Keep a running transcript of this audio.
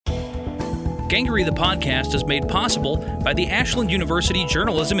Gangery the Podcast is made possible by the Ashland University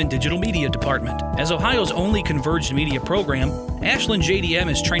Journalism and Digital Media Department. As Ohio's only converged media program, Ashland JDM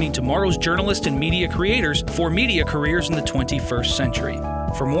is training tomorrow's journalists and media creators for media careers in the 21st century.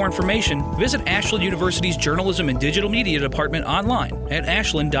 For more information, visit Ashland University's Journalism and Digital Media Department online at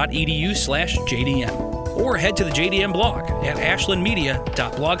ashland.edu/JDM or head to the JDM blog at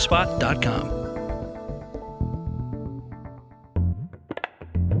ashlandmedia.blogspot.com.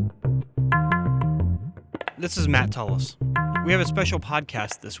 This is Matt Tullis. We have a special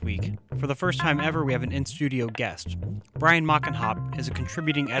podcast this week. For the first time ever, we have an in-studio guest. Brian Mockenhaupt is a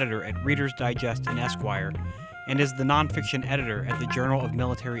contributing editor at Reader's Digest and Esquire, and is the nonfiction editor at the Journal of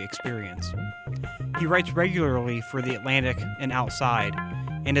Military Experience. He writes regularly for The Atlantic and Outside,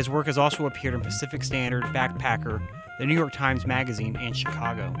 and his work has also appeared in Pacific Standard, Backpacker, the New York Times Magazine, and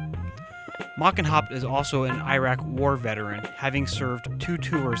Chicago. Mockenhaupt is also an Iraq War veteran, having served 2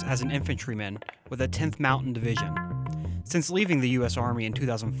 tours as an infantryman with the 10th Mountain Division. Since leaving the U.S. Army in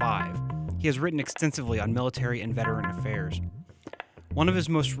 2005, he has written extensively on military and veteran affairs. One of his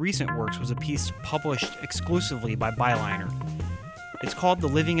most recent works was a piece published exclusively by Byliner. It's called The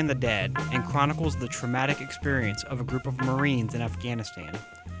Living and the Dead and chronicles the traumatic experience of a group of Marines in Afghanistan.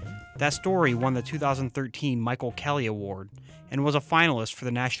 That story won the 2013 Michael Kelly Award and was a finalist for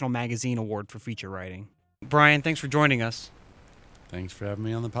the National Magazine Award for Feature Writing. Brian, thanks for joining us. Thanks for having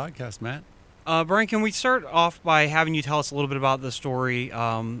me on the podcast, Matt. Brian, can we start off by having you tell us a little bit about the story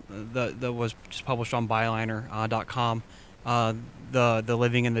that was just published on Byliner.com, The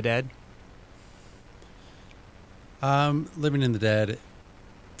Living and the Dead? Living in the Dead,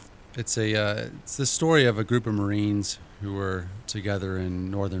 it's the story of a group of Marines who were together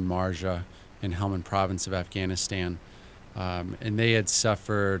in northern Marja in Helmand province of Afghanistan. And they had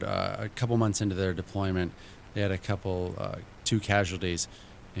suffered a couple months into their deployment. They had 2 casualties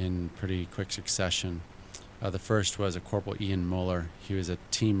in pretty quick succession. The first was a Corporal Ian Muller. He was a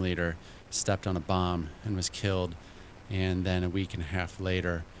team leader, stepped on a bomb and was killed. And then a week and a half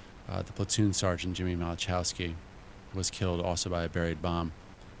later, the platoon sergeant, Jimmy Malachowski, was killed also by a buried bomb.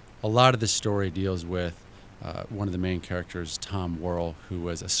 A lot of the story deals with one of the main characters, Tom Worrell, who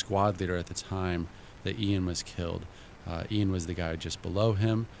was a squad leader at the time that Ian was killed. Ian was the guy just below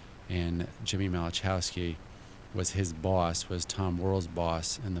him, and Jimmy Malachowski was his boss, was Tom Worrell's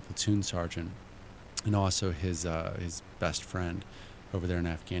boss and the platoon sergeant, and also his best friend over there in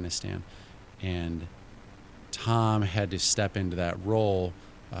Afghanistan. And Tom had to step into that role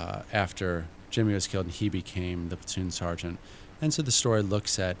after Jimmy was killed, and he became the platoon sergeant. And so the story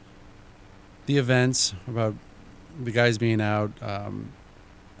looks at the events about the guys being out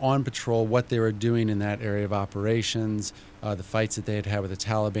on patrol, what they were doing in that area of operations, the fights that they had with the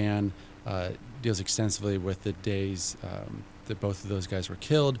Taliban, deals extensively with the days that both of those guys were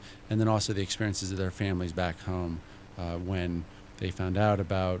killed, and then also the experiences of their families back home when they found out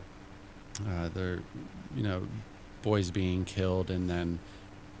about their boys being killed, and then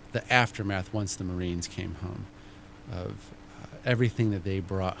the aftermath once the Marines came home of everything that they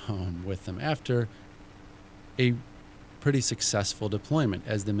brought home with them after a pretty successful deployment,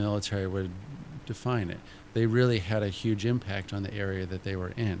 as the military would define it. They really had a huge impact on the area that they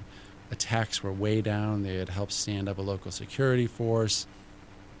were in. Attacks were way down. They had helped stand up a local security force.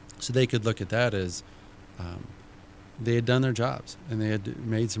 So they could look at that as they had done their jobs and they had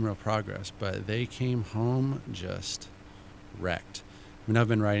made some real progress, but they came home just wrecked. I mean, I've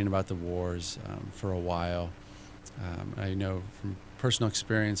been writing about the wars for a while. I know from personal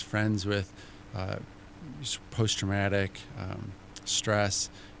experience, friends with post-traumatic stress,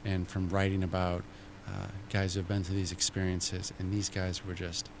 and from writing about guys who have been through these experiences, and these guys were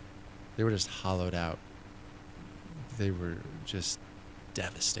just hollowed out. They were just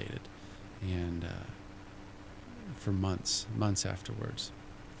devastated, and for months afterwards.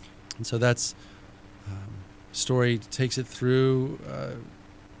 And so that's story takes it through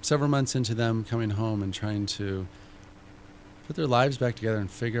several months into them coming home and trying to put their lives back together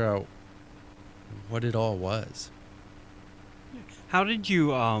and figure out what it all was. How did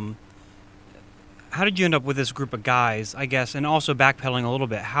you end up with this group of guys, I guess, and also backpedaling a little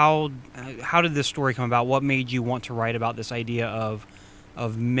bit? How did this story come about? What made you want to write about this idea of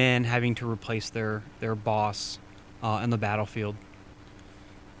men having to replace their boss on the battlefield?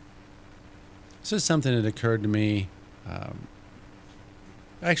 This is something that occurred to me,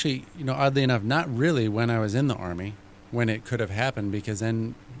 actually, oddly enough, not really when I was in the Army, when it could have happened, because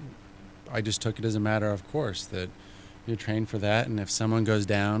then I just took it as a matter of course that you're trained for that, and if someone goes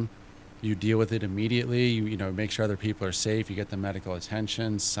down, you deal with it immediately. You make sure other people are safe. You get the medical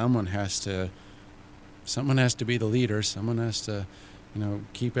attention. Someone has to be the leader. Someone has to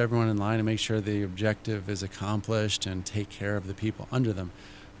keep everyone in line and make sure the objective is accomplished and take care of the people under them.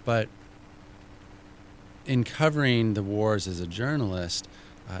 But in covering the wars as a journalist,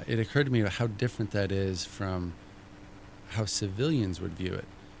 it occurred to me how different that is from how civilians would view it.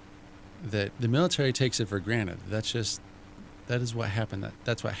 That the military takes it for granted. That is what happened.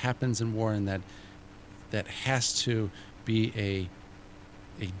 That's what happens in war, and that has to be a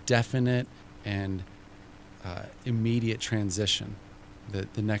definite and immediate transition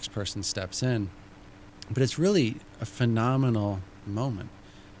that the next person steps in. But it's really a phenomenal moment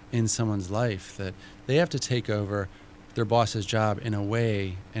in someone's life that they have to take over their boss's job in a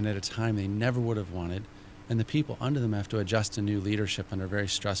way and at a time they never would have wanted, and the people under them have to adjust to new leadership under very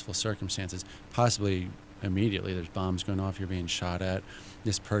stressful circumstances, possibly immediately. There's bombs going off, you're being shot at.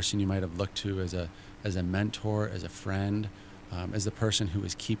 This person you might have looked to as a mentor, as a friend, as the person who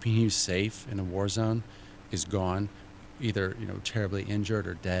is keeping you safe in a war zone is gone, either terribly injured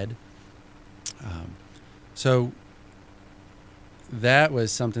or dead. So that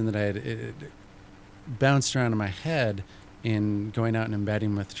was something that it bounced around in my head in going out and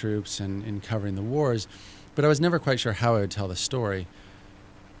embedding with troops and in covering the wars, but I was never quite sure how I would tell the story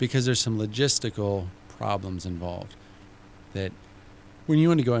because there's some logistical problems involved. That when you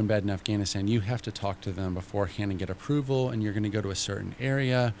want to go embed in Afghanistan, you have to talk to them beforehand and get approval, and you're going to go to a certain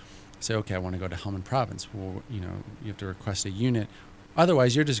area. Say, okay, I want to go to Helmand Province. Well, you have to request a unit.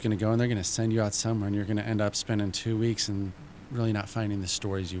 Otherwise, you're just going to go and they're going to send you out somewhere, and you're going to end up spending 2 weeks and really not finding the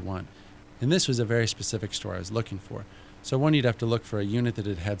stories you want. And this was a very specific story I was looking for. So one, you'd have to look for a unit that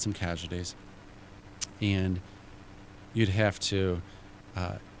had had some casualties, and you'd have to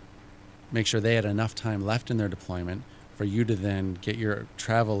make sure they had enough time left in their deployment for you to then get your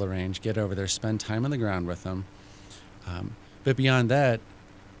travel arranged, get over there, spend time on the ground with them. But beyond that,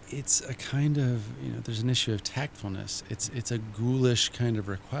 it's a kind of, there's an issue of tactfulness. It's a ghoulish kind of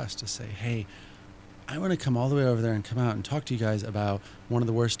request to say, hey, I want to come all the way over there and come out and talk to you guys about one of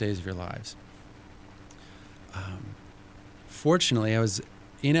the worst days of your lives. Fortunately, I was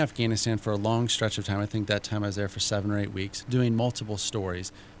in Afghanistan for a long stretch of time. I think that time I was there for 7 or 8 weeks, doing multiple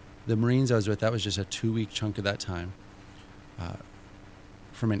stories. The Marines I was with, that was just a 2-week chunk of that time.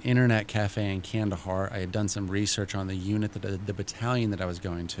 From an internet cafe in Kandahar, I had done some research on the unit, the battalion that I was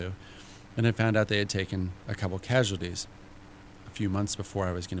going to, and I found out they had taken a couple casualties a few months before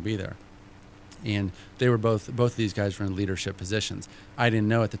I was going to be there. And they were both of these guys were in leadership positions. I didn't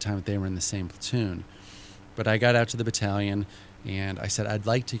know at the time that they were in the same platoon. But I got out to the battalion, and I said, I'd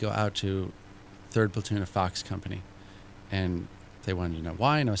like to go out to 3rd Platoon of Fox Company. And they wanted to know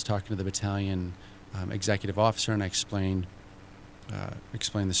why, and I was talking to the battalion executive officer, and I explained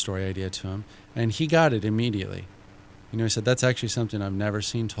the story idea to him, and he got it immediately. He said, that's actually something I've never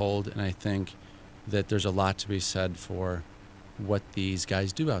seen told, and I think that there's a lot to be said for what these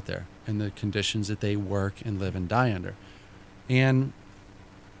guys do out there and the conditions that they work and live and die under. And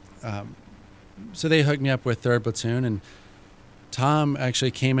so they hooked me up with 3rd Platoon, and Tom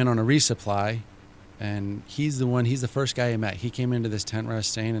actually came in on a resupply, and he's the first guy I met. He came into this tent where I was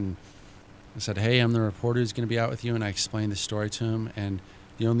staying, and I said, hey, I'm the reporter who's going to be out with you, and I explained the story to him, and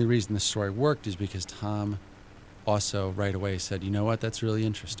the only reason the story worked is because Tom also right away said, you know what, that's really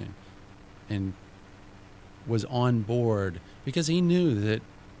interesting, and was on board because he knew that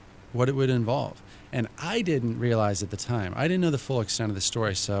what it would involve. And I didn't realize at the time, I didn't know the full extent of the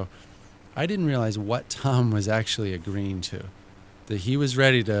story, so I didn't realize what Tom was actually agreeing to. That he was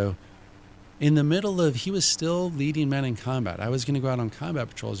ready to, in the middle of, he was still leading men in combat. I was going to go out on combat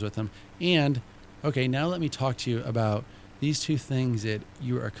patrols with him. And, okay, now let me talk to you about these two things that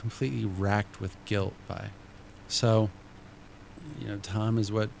you are completely racked with guilt by. So, Tom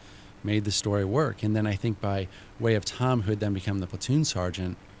is what made the story work. And then I think by way of Tom, who had then become the platoon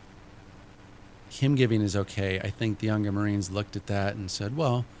sergeant, him giving his okay, I think the younger Marines looked at that and said,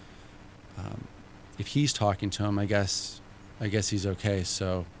 well, if he's talking to him, I guess he's okay.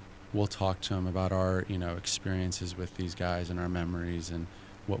 So we'll talk to him about our, experiences with these guys and our memories and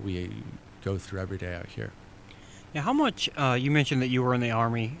what we go through every day out here. Now, how much, you mentioned that you were in the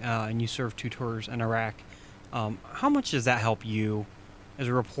Army and you served 2 tours in Iraq. How much does that help you as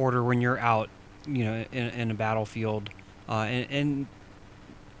a reporter when you're out, in a battlefield? And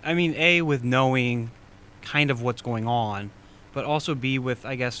I mean, A, with knowing kind of what's going on, but also B, with,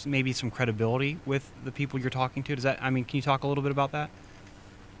 I guess, maybe some credibility with the people you're talking to. Can you talk a little bit about that?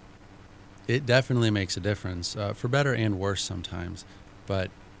 It definitely makes a difference, for better and worse sometimes.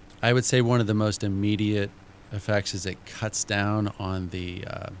 But I would say one of the most immediate effects is it cuts down on the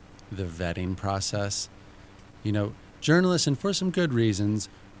vetting process. Journalists, and for some good reasons,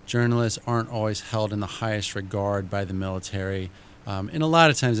 journalists aren't always held in the highest regard by the military And a lot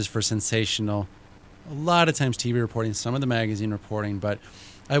of times it's for sensational, a lot of times TV reporting, some of the magazine reporting, but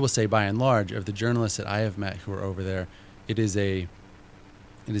I will say by and large, of the journalists that I have met who are over there, it is a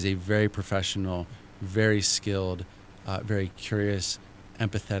very professional, very skilled, very curious,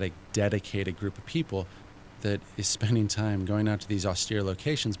 empathetic, dedicated group of people that is spending time going out to these austere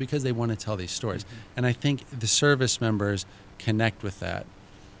locations because they want to tell these stories. Mm-hmm. And I think the service members connect with that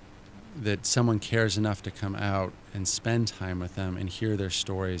someone cares enough to come out and spend time with them and hear their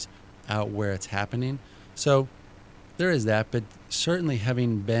stories out where it's happening. So there is that, but certainly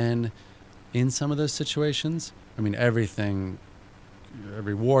having been in some of those situations, I mean, every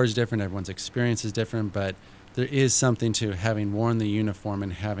war is different, everyone's experience is different, but there is something to having worn the uniform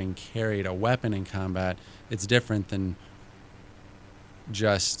and having carried a weapon in combat. It's different than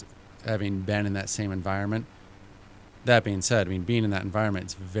just having been in that same environment. That being said, I mean, being in that environment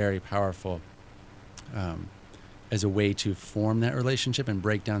is very powerful as a way to form that relationship and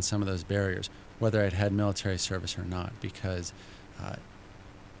break down some of those barriers, whether I'd had military service or not, because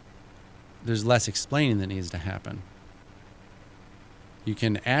there's less explaining that needs to happen. You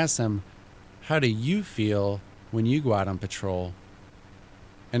can ask them, how do you feel when you go out on patrol?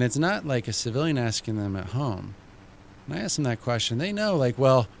 And it's not like a civilian asking them at home. When I ask them that question, they know, like,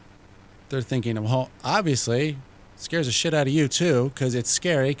 well, they're thinking, well, obviously, it scares the shit out of you too, because it's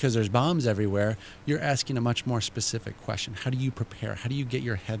scary, because there's bombs everywhere. You're asking a much more specific question. How do you prepare? How do you get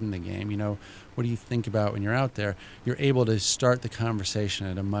your head in the game? You know, what do you think about when you're out there? You're able to start the conversation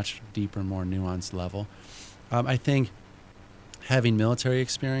at a much deeper, more nuanced level. I think having military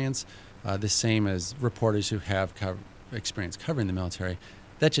experience, the same as reporters who have experience covering the military,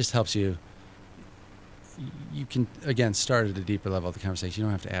 that just helps you. You can, again, start at a deeper level of the conversation. You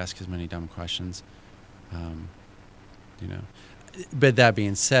don't have to ask as many dumb questions. You know, but that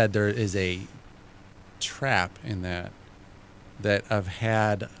being said, there is a trap in that I've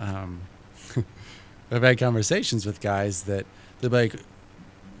had I've had conversations with guys that they're like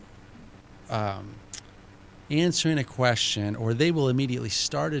answering a question, or they will immediately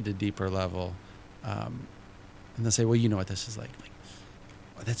start at a deeper level, and they'll say, well, you know what this is like. Like,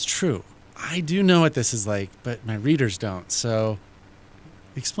 well, that's true. I do know what this is like, but my readers don't. So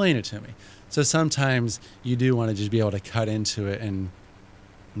explain it to me. So sometimes you do want to just be able to cut into it and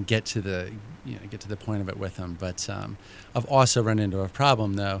get to the point of it with them. But I've also run into a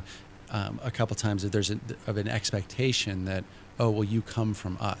problem though, a couple times that there's an expectation that, oh, well, you come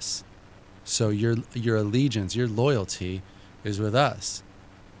from us, so your allegiance, your loyalty is with us.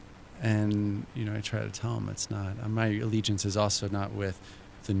 And I try to tell them it's not. My allegiance is also not with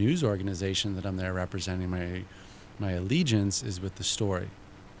the news organization that I'm there representing. My allegiance is with the story.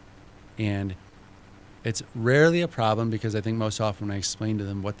 And it's rarely a problem, because I think most often when I explain to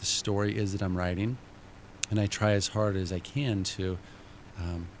them what the story is that I'm writing, and I try as hard as I can to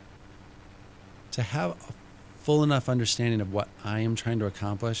have a full enough understanding of what I am trying to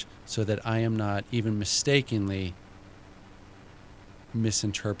accomplish, so that I am not even mistakenly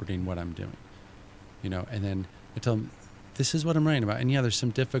misinterpreting what I'm doing. And then I tell them, this is what I'm writing about. And yeah, there's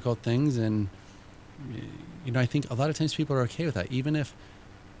some difficult things, and I think a lot of times people are okay with that, even if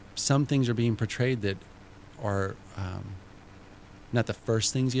some things are being portrayed that are not the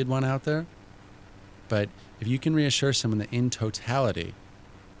first things you'd want out there. But if you can reassure someone that in totality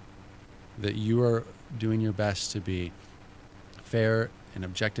that you are doing your best to be fair and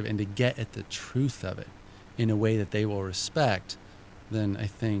objective and to get at the truth of it in a way that they will respect, then I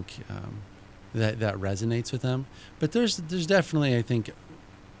think that resonates with them. But there's definitely, I think,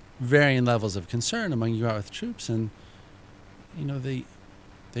 varying levels of concern among you out with troops, and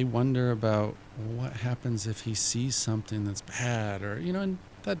they wonder about what happens if he sees something that's bad, or and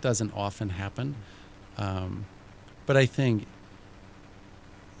that doesn't often happen. But I think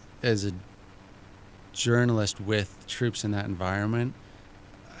as a journalist with troops in that environment,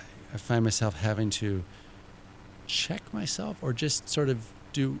 I find myself having to check myself, or just sort of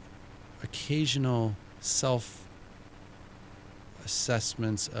do occasional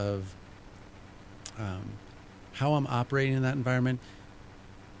self-assessments of how I'm operating in that environment,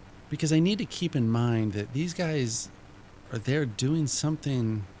 because I need to keep in mind that these guys are there doing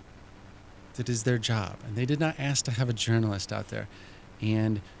something that is their job, and they did not ask to have a journalist out there,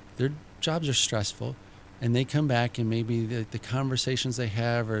 and their jobs are stressful, and they come back and maybe the conversations they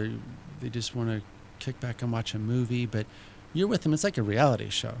have, or they just want to kick back and watch a movie, but you're with them. It's like a reality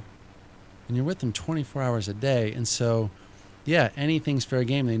show, and you're with them 24 hours a day. And so, yeah, anything's fair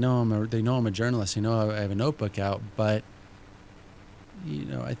game. They know I'm a journalist. They know I have a notebook out, but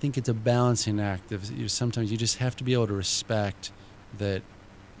I think it's a balancing act. Sometimes you just have to be able to respect that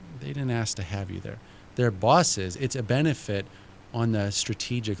they didn't ask to have you there. They're bosses. It's a benefit on the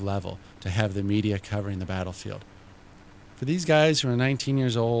strategic level to have the media covering the battlefield. For these guys who are 19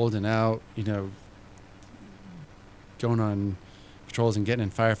 years old and out, going on patrols and getting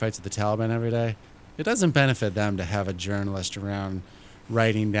in firefights with the Taliban every day, it doesn't benefit them to have a journalist around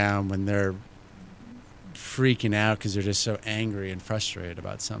writing down when they're freaking out because they're just so angry and frustrated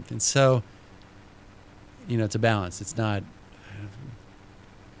about something. So, it's a balance. It's not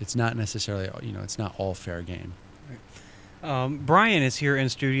necessarily, it's not all fair game. Brian is here in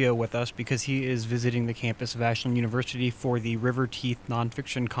studio with us because he is visiting the campus of Ashland University for the River Teeth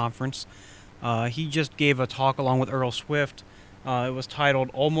Nonfiction Conference. He just gave a talk along with Earl Swift. It was titled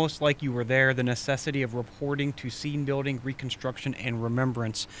Almost Like You Were There, The Necessity of Reporting to Scene Building, Reconstruction, and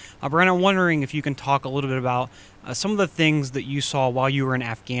Remembrance. Brian, I'm wondering if you can talk a little bit about some of the things that you saw while you were in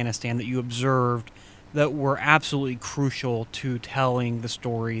Afghanistan that you observed that were absolutely crucial to telling the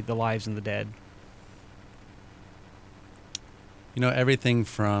story, The Lives and the Dead. Everything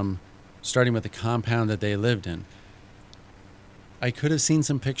from starting with the compound that they lived in. I could have seen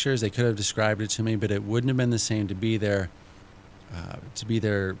some pictures, they could have described it to me, but it wouldn't have been the same to be there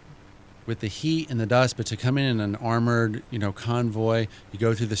with the heat and the dust, but to come in an armored, convoy, you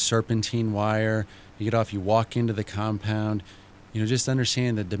go through the serpentine wire, you get off, you walk into the compound, just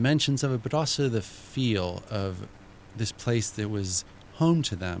understanding the dimensions of it, but also the feel of this place that was home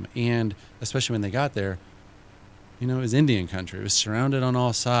to them. And especially when they got there, it was Indian country. It was surrounded on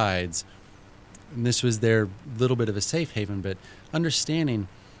all sides. And this was their little bit of a safe haven, but understanding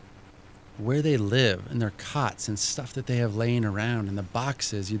where they live and their cots and stuff that they have laying around and the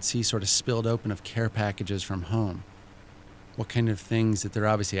boxes you'd see sort of spilled open of care packages from home. What kind of things that they're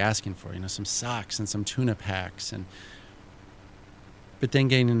obviously asking for, some socks and some tuna packs. But then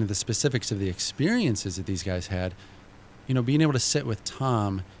getting into the specifics of the experiences that these guys had, being able to sit with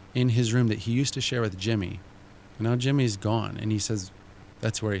Tom in his room that he used to share with Jimmy. Now Jimmy's gone, and he says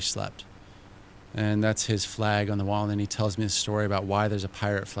that's where he slept. And that's his flag on the wall. And then he tells me a story about why there's a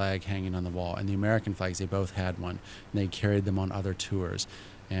pirate flag hanging on the wall. And the American flags, they both had one. And they carried them on other tours.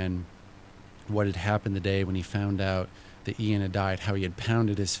 And what had happened the day when he found out that Ian had died, how he had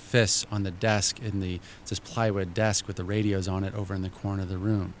pounded his fists on the desk this plywood desk with the radios on it over in the corner of the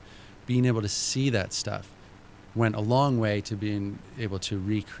room. Being able to see that stuff went a long way to being able to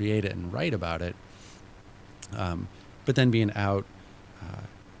recreate it and write about it. But then being out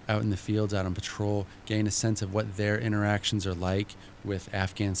in the fields, out on patrol, gain a sense of what their interactions are like with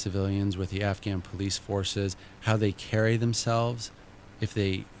Afghan civilians, with the Afghan police forces, how they carry themselves, if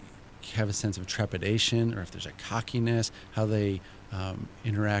they have a sense of trepidation or if there's a cockiness, how they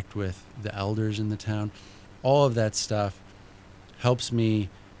interact with the elders in the town. All of that stuff helps me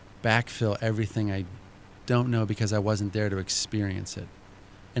backfill everything I don't know because I wasn't there to experience it.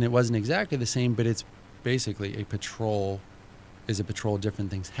 And it wasn't exactly the same, but it's basically a patrol,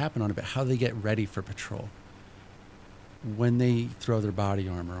 different things happen on it, but how they get ready for patrol. When they throw their body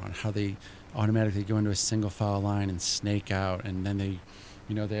armor on, how they automatically go into a single file line and snake out, and then they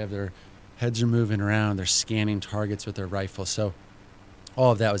have their heads are moving around, they're scanning targets with their rifle. So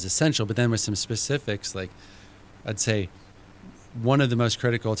all of that was essential, but then with some specifics, like I'd say one of the most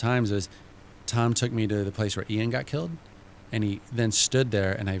critical times was Tom took me to the place where Ian got killed, and he then stood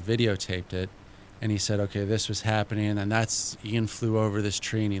there and I videotaped it. And he said, okay, this was happening, and Ian flew over this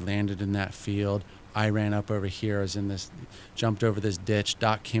tree and he landed in that field. I ran up over here, I was jumped over this ditch.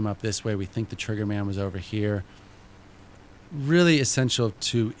 Doc came up this way. We think the trigger man was over here. Really essential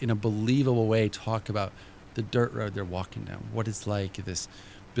to, in a believable way, talk about the dirt road they're walking down, what it's like, this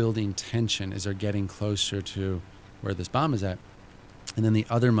building tension as they're getting closer to where this bomb is at. And then the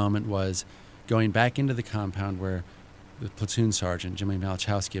other moment was going back into the compound where the platoon sergeant, Jimmy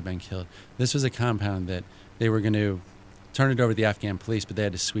Malachowski, had been killed. This was a compound that they were going to turn it over to the Afghan police, but they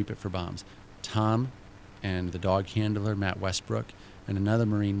had to sweep it for bombs. Tom and the dog handler, Matt Westbrook, and another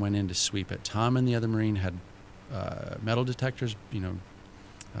Marine went in to sweep it. Tom and the other Marine had metal detectors,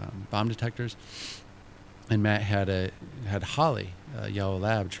 bomb detectors. And Matt had Holly, a yellow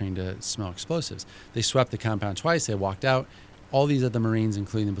lab trained to smell explosives. They swept the compound twice. They walked out. All these other Marines,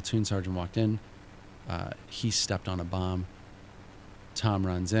 including the platoon sergeant, walked in. He stepped on a bomb. Tom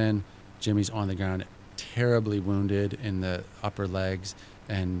runs in. Jimmy's on the ground, terribly wounded in the upper legs,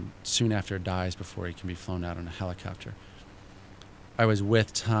 and soon after dies before he can be flown out on a helicopter. I was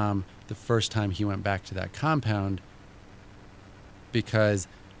with Tom the first time he went back to that compound because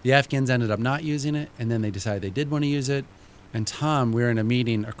the Afghans ended up not using it, and then they decided they did want to use it. And Tom, we were in a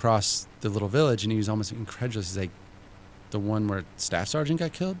meeting across the little village, and he was almost incredulous. He's like, the one where Staff Sergeant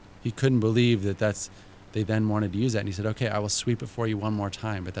got killed? He couldn't believe they then wanted to use that. And he said, okay, I will sweep it for you one more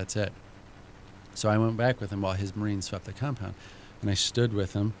time, but that's it. So I went back with him while his Marines swept the compound. and I stood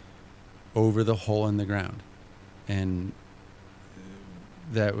with him over the hole in the ground. And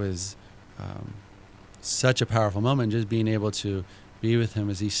that was such a powerful moment, just being able to be with him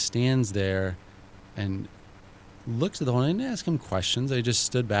as he stands there and looks at the hole. I didn't ask him questions. I just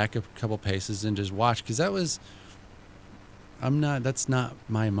stood back a couple paces and just watched, because that's not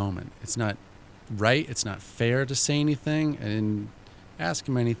my moment. It's not right. It's not fair to say anything and ask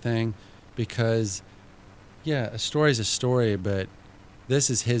him anything, because a story is a story, but this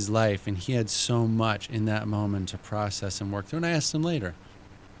is his life, and he had so much in that moment to process and work through. And I asked him later,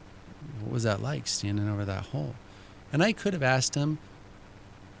 what was that like, standing over that hole? And I could have asked him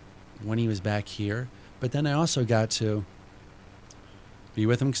when he was back here, but then I also got to be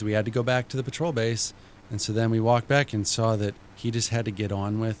with him because we had to go back to the patrol base. And so then we walked back and saw that he just had to get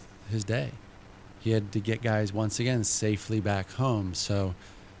on with his day. He had to get guys once again safely back home. So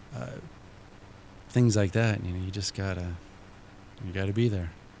things like that, you just gotta be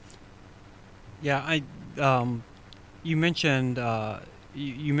there. Yeah, you mentioned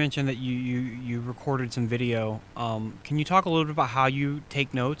you mentioned that you recorded some video. Can you talk a little bit about how you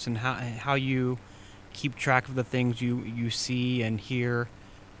take notes and how you keep track of the things you see and hear,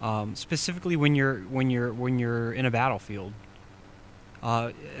 specifically when you're in a battlefield?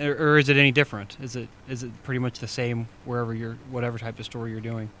 Or is it any different? Is it pretty much the same wherever whatever type of story you're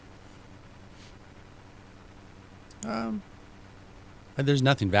doing? There's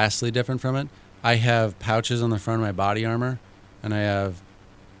nothing vastly different from it. I have pouches on the front of my body armor, and I have,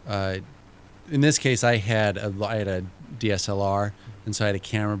 in this case, I had a DSLR, and so I had a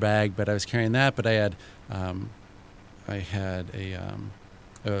camera bag, but I was carrying that. But I had a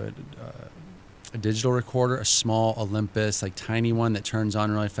digital recorder, a small Olympus, like tiny one that turns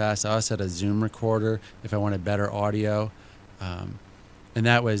on really fast. I also had a Zoom recorder if I wanted better audio, and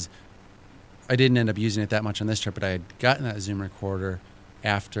that was. I didn't end up using it that much on this trip, but I had gotten that Zoom recorder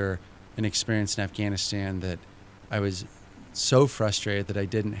after an experience in Afghanistan that I was so frustrated that I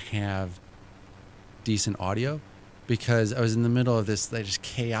didn't have decent audio, because I was in the middle of this just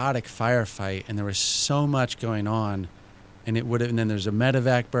chaotic firefight, and there was so much going on, and then there's a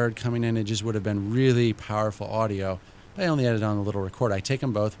medevac bird coming in. It just would have been really powerful audio. But I only had it on a little recorder. I take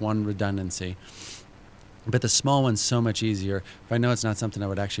them both, one redundancy. But the small one's so much easier. If I know it's not something I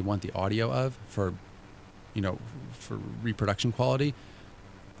would actually want the audio of for reproduction quality,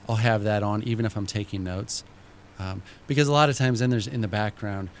 I'll have that on even if I'm taking notes. Because a lot of times then there's in the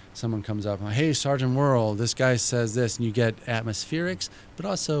background, someone comes up and like, hey, Sergeant Worrell, this guy says this, and you get atmospherics, but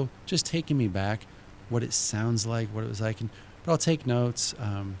also just taking me back, what it sounds like, what it was like. But I'll take notes.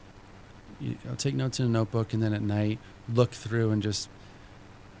 I'll take notes in a notebook, and then at night look through and just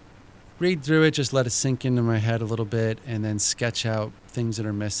read through it, just let it sink into my head a little bit, and then sketch out things that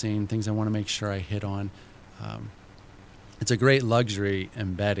are missing, things I want to make sure I hit on. It's a great luxury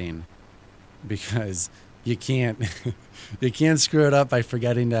embedding, because you can't screw it up by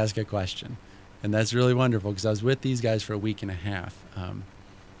forgetting to ask a question. And that's really wonderful, because I was with these guys for a week and a half.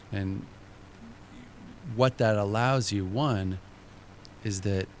 And what that allows you, one, is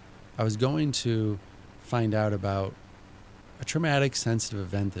that I was going to find out about a traumatic, sensitive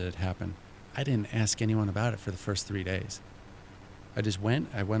event that had happened. I didn't ask anyone about it for the first 3 days. I just went.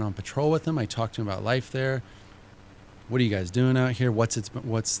 I went on patrol with them. I talked to them about life there. What are you guys doing out here? What's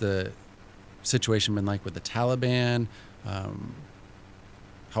the situation been like with the Taliban? How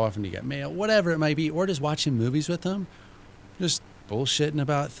often do you get mail? Whatever it might be. Or just watching movies with them. Just bullshitting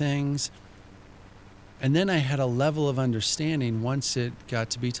about things. And then I had a level of understanding once it got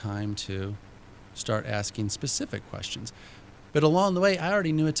to be time to start asking specific questions. But along the way, I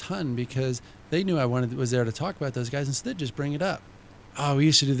already knew a ton, because they knew I was there to talk about those guys, and so they'd just bring it up. Oh, we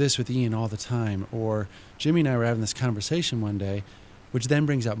used to do this with Ian all the time. Or Jimmy and I were having this conversation one day, which then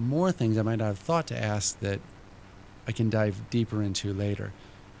brings up more things I might not have thought to ask that I can dive deeper into later.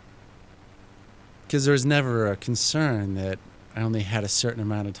 Because there was never a concern that I only had a certain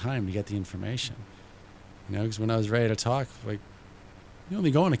amount of time to get the information. Because when I was ready to talk, like, you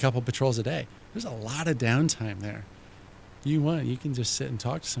only go on a couple patrols a day. There's a lot of downtime there. You can just sit and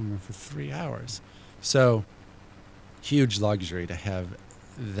talk to someone for 3 hours. So, huge luxury to have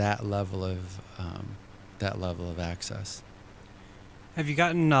that level of access. Have you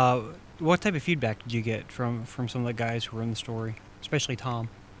gotten what type of feedback did you get from some of the guys who were in the story, especially Tom?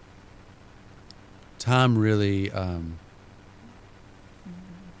 Tom really,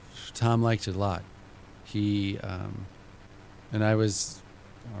 Tom liked it a lot. He and I was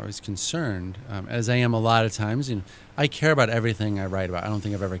concerned, as I am a lot of times. I care about everything I write about. I don't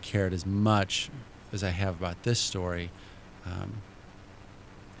think I've ever cared as much as I have about this story.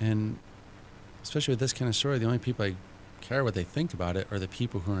 And especially with this kind of story, the only people I care what they think about it or the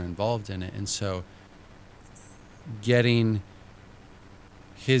people who are involved in it. And so getting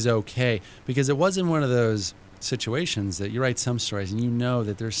his okay, because it wasn't one of those situations that you write some stories and you know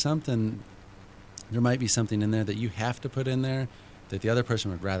that there might be something in there that you have to put in there that the other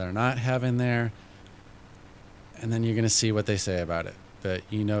person would rather not have in there. And then you're going to see what they say about it. But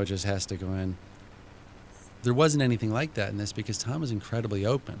it just has to go in. There wasn't anything like that in this because Tom was incredibly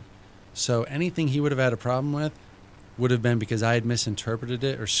open. So anything he would have had a problem with would have been because I had misinterpreted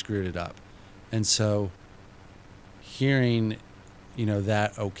it or screwed it up. And so hearing,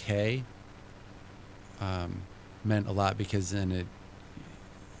 that okay meant a lot, because then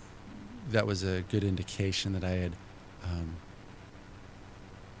that was a good indication that I had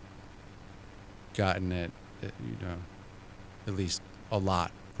gotten it, at least a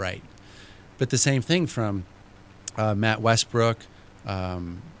lot right. But the same thing from Matt Westbrook,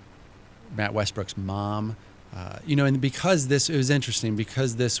 Matt Westbrook's mom, and because it was interesting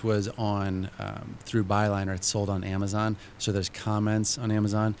because this was on through Byliner, it's sold on Amazon, so there's comments on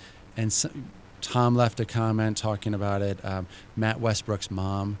Amazon, and Tom left a comment talking about it. Matt Westbrook's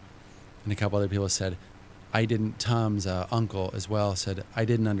mom and a couple other people said, Tom's uncle as well said, I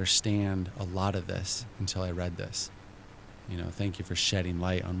didn't understand a lot of this until I read this. Thank you for shedding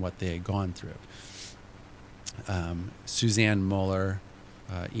light on what they had gone through. Suzanne Muller,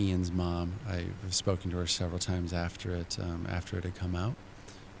 Ian's mom, I've spoken to her several times after it had come out.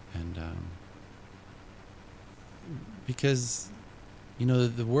 And because,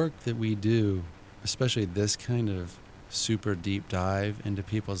 the work that we do, especially this kind of super deep dive into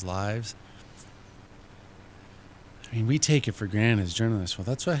people's lives, we take it for granted as journalists. Well,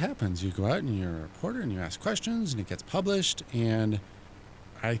 that's what happens. You go out and you're a reporter and you ask questions and it gets published. And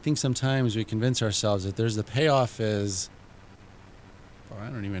I think sometimes we convince ourselves that the payoff is, I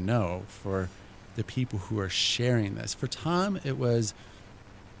don't even know, for the people who are sharing this. For Tom, it was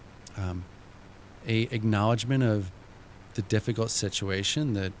a acknowledgement of the difficult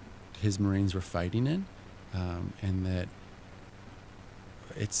situation that his Marines were fighting in, and that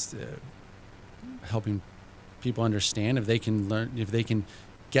it's helping people understand, if they can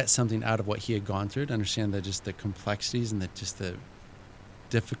get something out of what he had gone through, to understand that just the complexities and the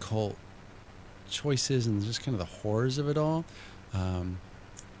difficult choices and just kind of the horrors of it all.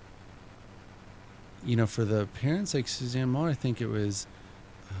 For the parents like Suzanne Muller, I think it was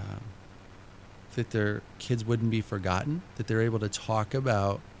that their kids wouldn't be forgotten, that they're able to talk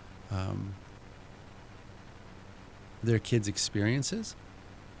about their kids' experiences.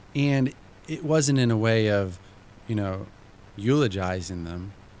 And it wasn't in a way of, eulogizing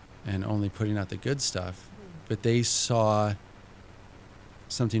them and only putting out the good stuff, but they saw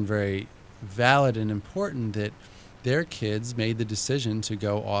something very valid and important, that their kids made the decision to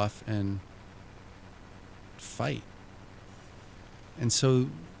go off and fight. And so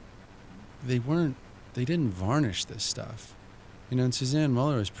they didn't varnish this stuff. And Suzanne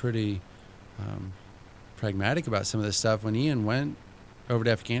Muller was pretty pragmatic about some of this stuff. When Ian went over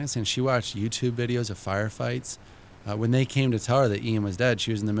to Afghanistan, she watched YouTube videos of firefights. When they came to tell her that Ian was dead,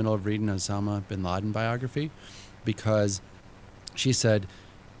 she was in the middle of reading Osama bin Laden biography, because she said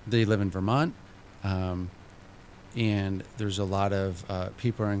they live in Vermont, and there's a lot of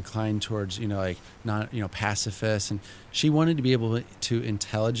people are inclined towards, pacifists, and she wanted to be able to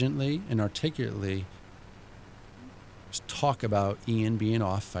intelligently and articulately talk about Ian being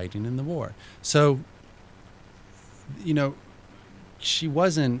off fighting in the war. So, she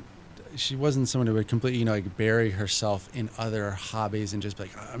wasn't someone who would completely, bury herself in other hobbies and just be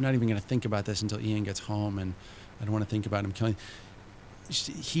like, I'm not even going to think about this until Ian gets home, and I don't want to think about him killing.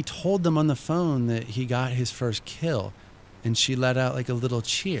 He told them on the phone that he got his first kill, and she let out like a little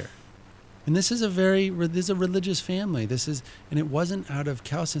cheer. And this is a religious family. And it wasn't out of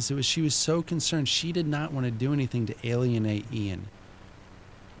callousness. She was so concerned. She did not want to do anything to alienate Ian.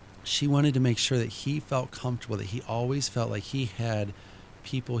 She wanted to make sure that he felt comfortable, that he always felt like he had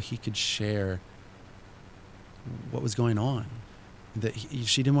people he could share what was going on. That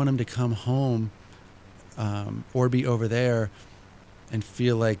she didn't want him to come home or be over there and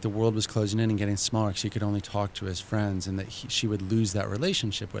feel like the world was closing in and getting smaller because he could only talk to his friends, and that she would lose that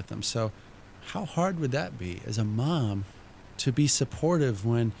relationship with him. So how hard would that be as a mom to be supportive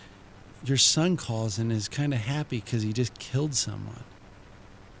when your son calls and is kind of happy because he just killed someone?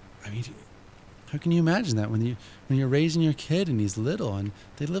 I mean, how can you imagine that when you're raising your kid and he's little, and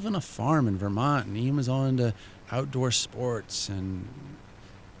they live on a farm in Vermont, and Ian was all into outdoor sports, and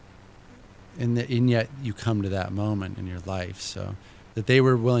yet you come to that moment in your life. So that they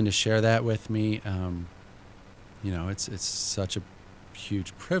were willing to share that with me, it's such a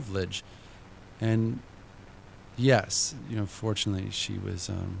huge privilege. And Yes, fortunately she was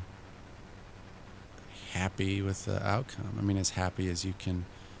happy with the outcome. I mean, as happy as you can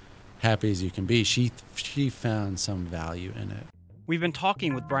be. She found some value in it. We've been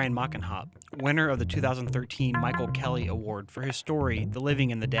talking with Brian Mockenhop, winner of the 2013 Michael Kelly Award for his story, The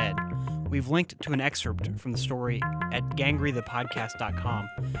Living and the Dead. We've linked to an excerpt from the story at gangreathepodcast.com.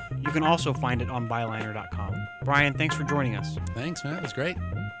 You can also find it on byliner.com. Brian, thanks for joining us. Thanks, man. It was great.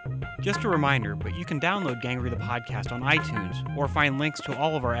 Just a reminder, but you can download Gang Read the Podcast on iTunes or find links to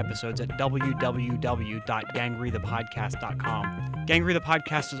all of our episodes at www.gangreathepodcast.com. Gang Read the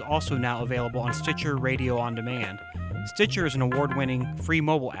Podcast is also now available on Stitcher Radio On Demand. Stitcher is an award-winning free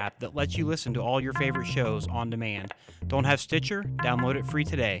mobile app that lets you listen to all your favorite shows on demand. Don't have Stitcher? Download it free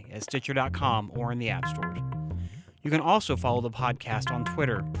today at Stitcher.com or in the app stores. You can also follow the podcast on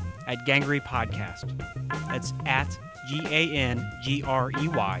Twitter at Gangrey Podcast. That's at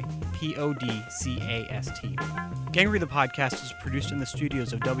GANGREYPODCAST. Gangrey the Podcast is produced in the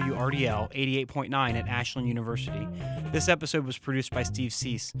studios of WRDL 88.9 at Ashland University. This episode was produced by Steve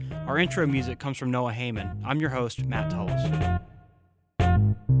Cease. Our intro music comes from Noah Heyman. I'm your host, Matt Tullis.